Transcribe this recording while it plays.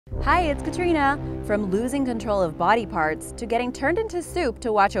Hi, it's Katrina. From losing control of body parts to getting turned into soup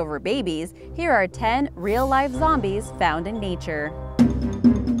to watch over babies, here are 10 real-life zombies found in nature.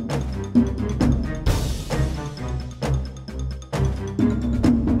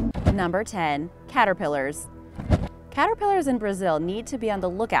 Number 10. Caterpillars. Caterpillars in Brazil need to be on the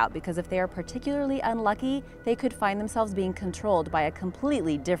lookout because if they are particularly unlucky, they could find themselves being controlled by a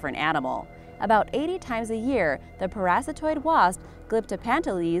completely different animal. About 80 times a year, the parasitoid wasp,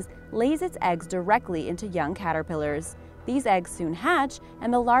 Glyp-tapanteles, lays its eggs directly into young caterpillars. These eggs soon hatch,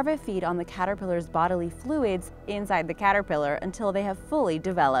 and the larvae feed on the caterpillar's bodily fluids inside the caterpillar until they have fully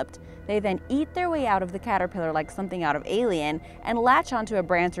developed. They then eat their way out of the caterpillar like something out of Alien and latch onto a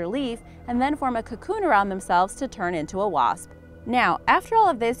branch or leaf, and then form a cocoon around themselves to turn into a wasp. Now, after all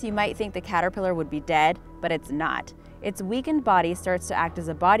of this, you might think the caterpillar would be dead, but it's not. Its weakened body starts to act as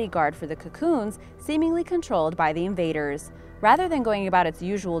a bodyguard for the cocoons, seemingly controlled by the invaders. Rather than going about its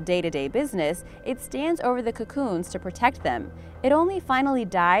usual day-to-day business, it stands over the cocoons to protect them. It only finally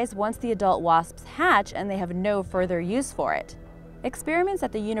dies once the adult wasps hatch and they have no further use for it. Experiments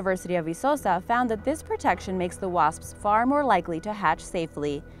at the University of Viçosa found that this protection makes the wasps far more likely to hatch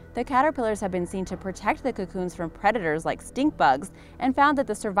safely. The caterpillars have been seen to protect the cocoons from predators like stink bugs, and found that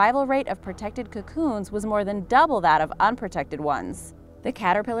the survival rate of protected cocoons was more than double that of unprotected ones. The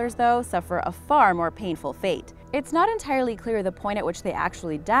caterpillars, though, suffer a far more painful fate. It's not entirely clear the point at which they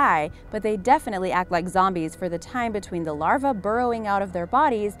actually die, but they definitely act like zombies for the time between the larvae burrowing out of their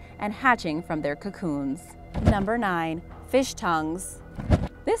bodies and hatching from their cocoons. Number 9. Fish tongues.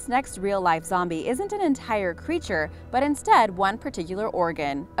 This next real-life zombie isn't an entire creature, but instead one particular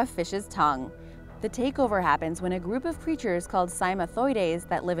organ, a fish's tongue. The takeover happens when a group of creatures called cymathoides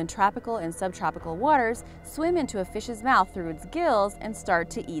that live in tropical and subtropical waters swim into a fish's mouth through its gills and start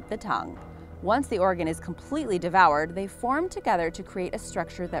to eat the tongue. Once the organ is completely devoured, they form together to create a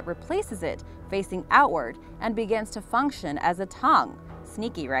structure that replaces it, facing outward, and begins to function as a tongue.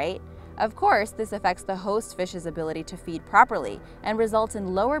 Sneaky, right? Of course, this affects the host fish's ability to feed properly and results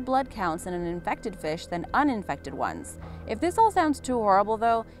in lower blood counts in an infected fish than uninfected ones. If this all sounds too horrible,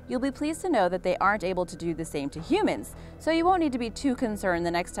 though, you'll be pleased to know that they aren't able to do the same to humans, so you won't need to be too concerned the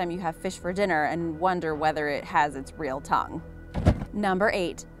next time you have fish for dinner and wonder whether it has its real tongue. Number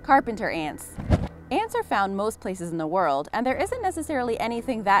 8. Carpenter ants. Ants are found most places in the world, and there isn't necessarily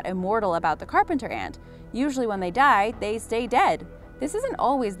anything that immortal about the carpenter ant. Usually when they die, they stay dead. This isn't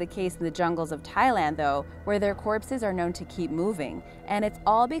always the case in the jungles of Thailand, though, where their corpses are known to keep moving, and it's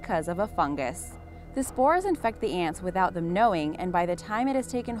all because of a fungus. The spores infect the ants without them knowing, and by the time it has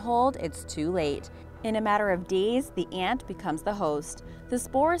taken hold, it's too late. In a matter of days, the ant becomes the host. The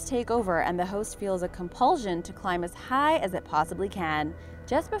spores take over, and the host feels a compulsion to climb as high as it possibly can.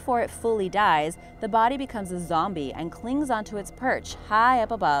 Just before it fully dies, the body becomes a zombie and clings onto its perch high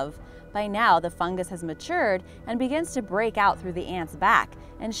up above. By now, the fungus has matured and begins to break out through the ant's back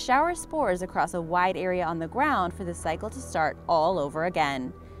and shower spores across a wide area on the ground for the cycle to start all over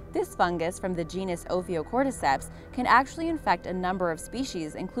again. This fungus from the genus Ophiocordyceps can actually infect a number of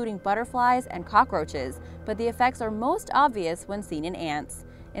species, including butterflies and cockroaches, but the effects are most obvious when seen in ants.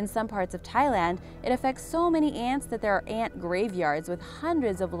 In some parts of Thailand, it affects so many ants that there are ant graveyards with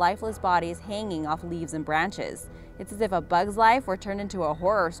hundreds of lifeless bodies hanging off leaves and branches. It's as if a bug's life were turned into a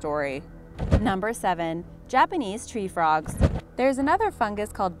horror story. Number 7. Japanese tree frogs. There's another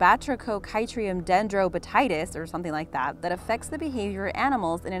fungus called Batrachochytrium dendrobatitis, or something like that affects the behavior of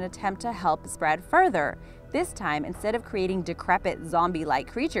animals in an attempt to help spread further. This time, instead of creating decrepit zombie-like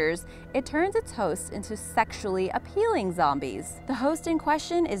creatures, it turns its hosts into sexually appealing zombies. The host in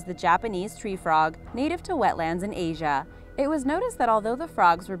question is the Japanese tree frog, native to wetlands in Asia. It was noticed that although the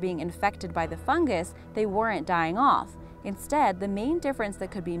frogs were being infected by the fungus, they weren't dying off. Instead, the main difference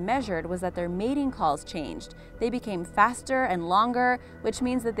that could be measured was that their mating calls changed. They became faster and longer, which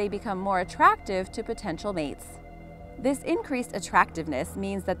means that they become more attractive to potential mates. This increased attractiveness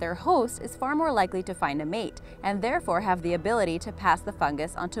means that their host is far more likely to find a mate, and therefore have the ability to pass the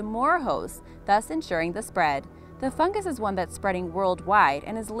fungus onto more hosts, thus ensuring the spread. The fungus is one that's spreading worldwide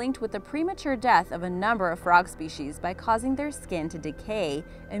and is linked with the premature death of a number of frog species by causing their skin to decay,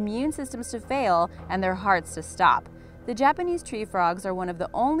 immune systems to fail, and their hearts to stop. The Japanese tree frogs are one of the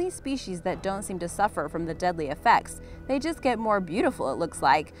only species that don't seem to suffer from the deadly effects. They just get more beautiful, it looks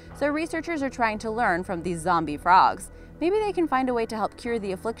like, so researchers are trying to learn from these zombie frogs. Maybe they can find a way to help cure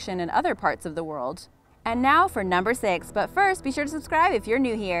the affliction in other parts of the world. And now for number 6, but first be sure to subscribe if you're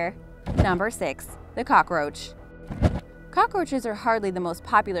new here. Number 6. The cockroach. Cockroaches are hardly the most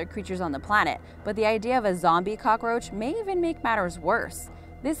popular creatures on the planet, but the idea of a zombie cockroach may even make matters worse.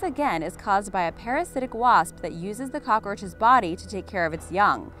 This again is caused by a parasitic wasp that uses the cockroach's body to take care of its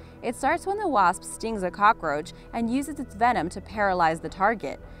young. It starts when the wasp stings a cockroach and uses its venom to paralyze the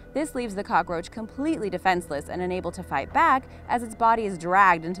target. This leaves the cockroach completely defenseless and unable to fight back as its body is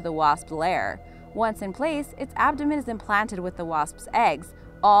dragged into the wasp's lair. Once in place, its abdomen is implanted with the wasp's eggs,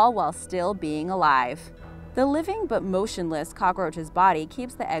 all while still being alive. The living but motionless cockroach's body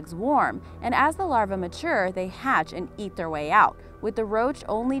keeps the eggs warm, and as the larvae mature, they hatch and eat their way out, with the roach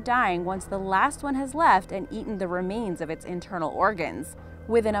only dying once the last one has left and eaten the remains of its internal organs.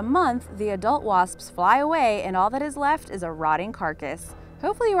 Within a month, the adult wasps fly away and all that is left is a rotting carcass.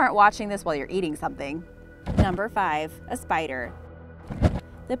 Hopefully you aren't watching this while you're eating something. Number 5. A spider.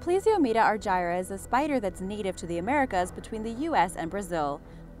 The Plesiometa argyra is a spider that's native to the Americas between the US and Brazil.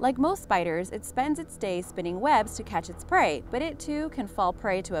 Like most spiders, it spends its day spinning webs to catch its prey, but it too can fall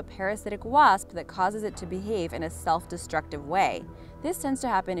prey to a parasitic wasp that causes it to behave in a self-destructive way. This tends to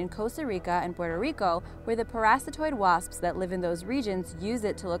happen in Costa Rica and Puerto Rico, where the parasitoid wasps that live in those regions use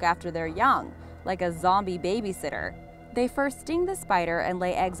it to look after their young, like a zombie babysitter. They first sting the spider and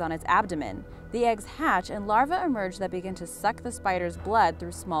lay eggs on its abdomen. The eggs hatch and larvae emerge that begin to suck the spider's blood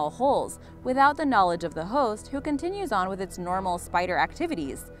through small holes, without the knowledge of the host, who continues on with its normal spider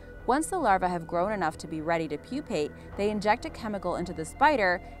activities. Once the larvae have grown enough to be ready to pupate, they inject a chemical into the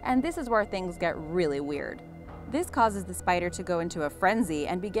spider, and this is where things get really weird. This causes the spider to go into a frenzy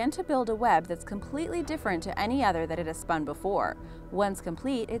and begin to build a web that's completely different to any other that it has spun before. Once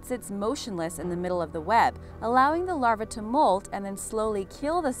complete, it sits motionless in the middle of the web, allowing the larva to molt and then slowly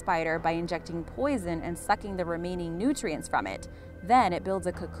kill the spider by injecting poison and sucking the remaining nutrients from it. Then it builds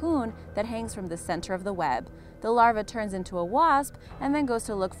a cocoon that hangs from the center of the web. The larva turns into a wasp and then goes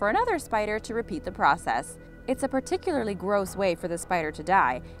to look for another spider to repeat the process. It's a particularly gross way for the spider to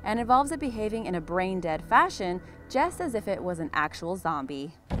die, and involves it behaving in a brain-dead fashion, just as if it was an actual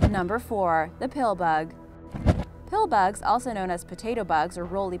zombie. Number 4. The pill bug. Pill bugs, also known as potato bugs or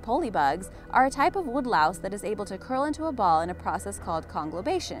roly-poly bugs, are a type of woodlouse that is able to curl into a ball in a process called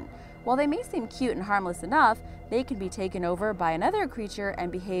conglobation. While they may seem cute and harmless enough, they can be taken over by another creature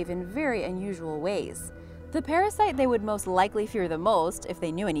and behave in very unusual ways. The parasite they would most likely fear the most, if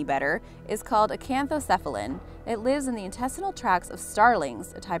they knew any better, is called acanthocephalin. It lives in the intestinal tracts of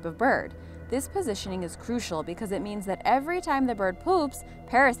starlings, a type of bird. This positioning is crucial because it means that every time the bird poops,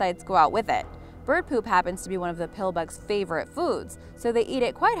 parasites go out with it. Bird poop happens to be one of the pill bug's favorite foods, so they eat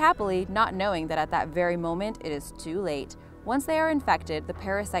it quite happily, not knowing that at that very moment it is too late. Once they are infected, the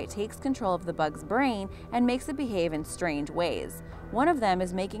parasite takes control of the bug's brain and makes it behave in strange ways. One of them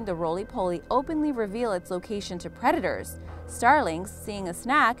is making the roly-poly openly reveal its location to predators. Starlings, seeing a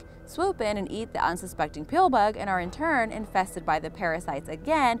snack, swoop in and eat the unsuspecting pill bug and are in turn infested by the parasites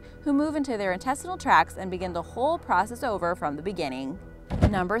again, who move into their intestinal tracts and begin the whole process over from the beginning.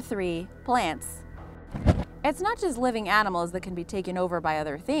 Number 3. Plants. It's not just living animals that can be taken over by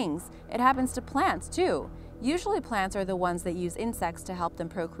other things, it happens to plants too. Usually plants are the ones that use insects to help them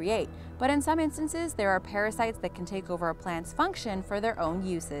procreate, but in some instances there are parasites that can take over a plant's function for their own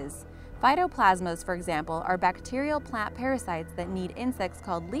uses. Phytoplasmas, for example, are bacterial plant parasites that need insects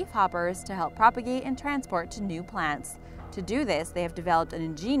called leafhoppers to help propagate and transport to new plants. To do this, they have developed an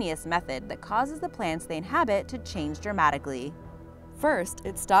ingenious method that causes the plants they inhabit to change dramatically. First,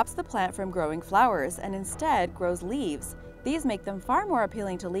 it stops the plant from growing flowers and instead grows leaves. These make them far more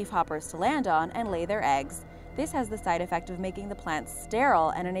appealing to leafhoppers to land on and lay their eggs. This has the side effect of making the plants sterile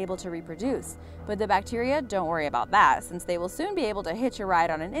and unable to reproduce. But the bacteria don't worry about that, since they will soon be able to hitch a ride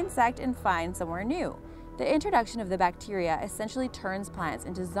on an insect and find somewhere new. The introduction of the bacteria essentially turns plants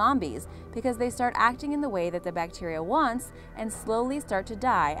into zombies because they start acting in the way that the bacteria wants and slowly start to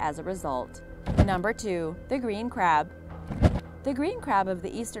die as a result. Number 2. The green crab. The green crab of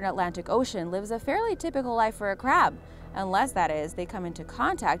the eastern Atlantic Ocean lives a fairly typical life for a crab, unless that is, they come into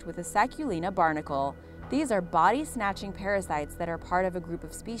contact with a Saculina barnacle. These are body-snatching parasites that are part of a group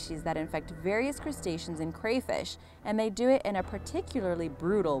of species that infect various crustaceans and crayfish, and they do it in a particularly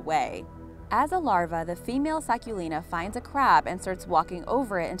brutal way. As a larva, the female Saculina finds a crab and starts walking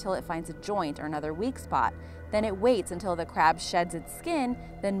over it until it finds a joint or another weak spot. Then it waits until the crab sheds its skin,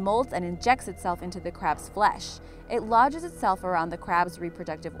 then molts and injects itself into the crab's flesh. It lodges itself around the crab's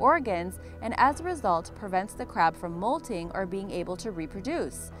reproductive organs and as a result prevents the crab from molting or being able to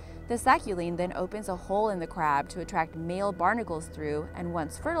reproduce. The saculine then opens a hole in the crab to attract male barnacles through and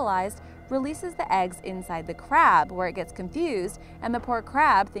once fertilized, releases the eggs inside the crab where it gets confused and the poor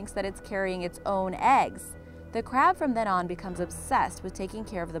crab thinks that it's carrying its own eggs. The crab from then on becomes obsessed with taking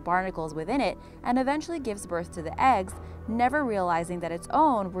care of the barnacles within it and eventually gives birth to the eggs, never realizing that its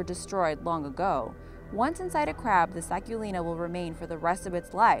own were destroyed long ago. Once inside a crab, the saculina will remain for the rest of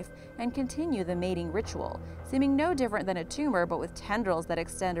its life and continue the mating ritual, seeming no different than a tumor but with tendrils that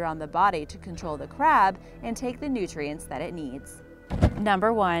extend around the body to control the crab and take the nutrients that it needs.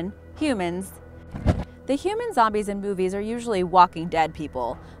 Number 1. Humans. The human zombies in movies are usually Walking Dead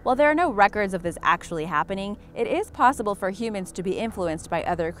people. While there are no records of this actually happening, it is possible for humans to be influenced by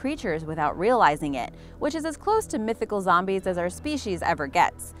other creatures without realizing it, which is as close to mythical zombies as our species ever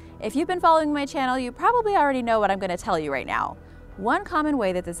gets. If you've been following my channel, you probably already know what I'm going to tell you right now. One common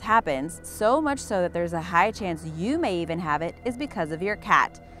way that this happens, so much so that there's a high chance you may even have it, is because of your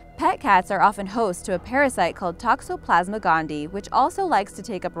cat. Pet cats are often host to a parasite called Toxoplasma gondii, which also likes to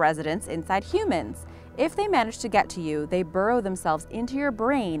take up residence inside humans. If they manage to get to you, they burrow themselves into your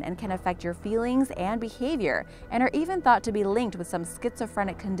brain and can affect your feelings and behavior, and are even thought to be linked with some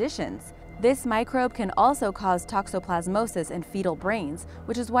schizophrenic conditions. This microbe can also cause toxoplasmosis in fetal brains,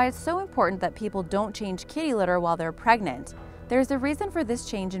 which is why it's so important that people don't change kitty litter while they're pregnant. There's a reason for this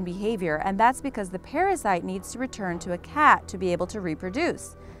change in behavior, and that's because the parasite needs to return to a cat to be able to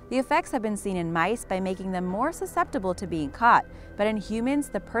reproduce. The effects have been seen in mice by making them more susceptible to being caught, but in humans,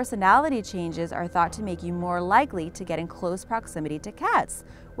 the personality changes are thought to make you more likely to get in close proximity to cats,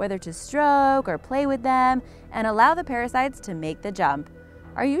 whether to stroke or play with them, and allow the parasites to make the jump.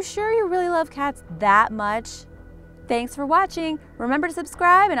 Are you sure you really love cats that much? Thanks for watching. Remember to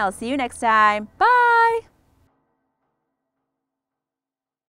subscribe, and I'll see you next time. Bye!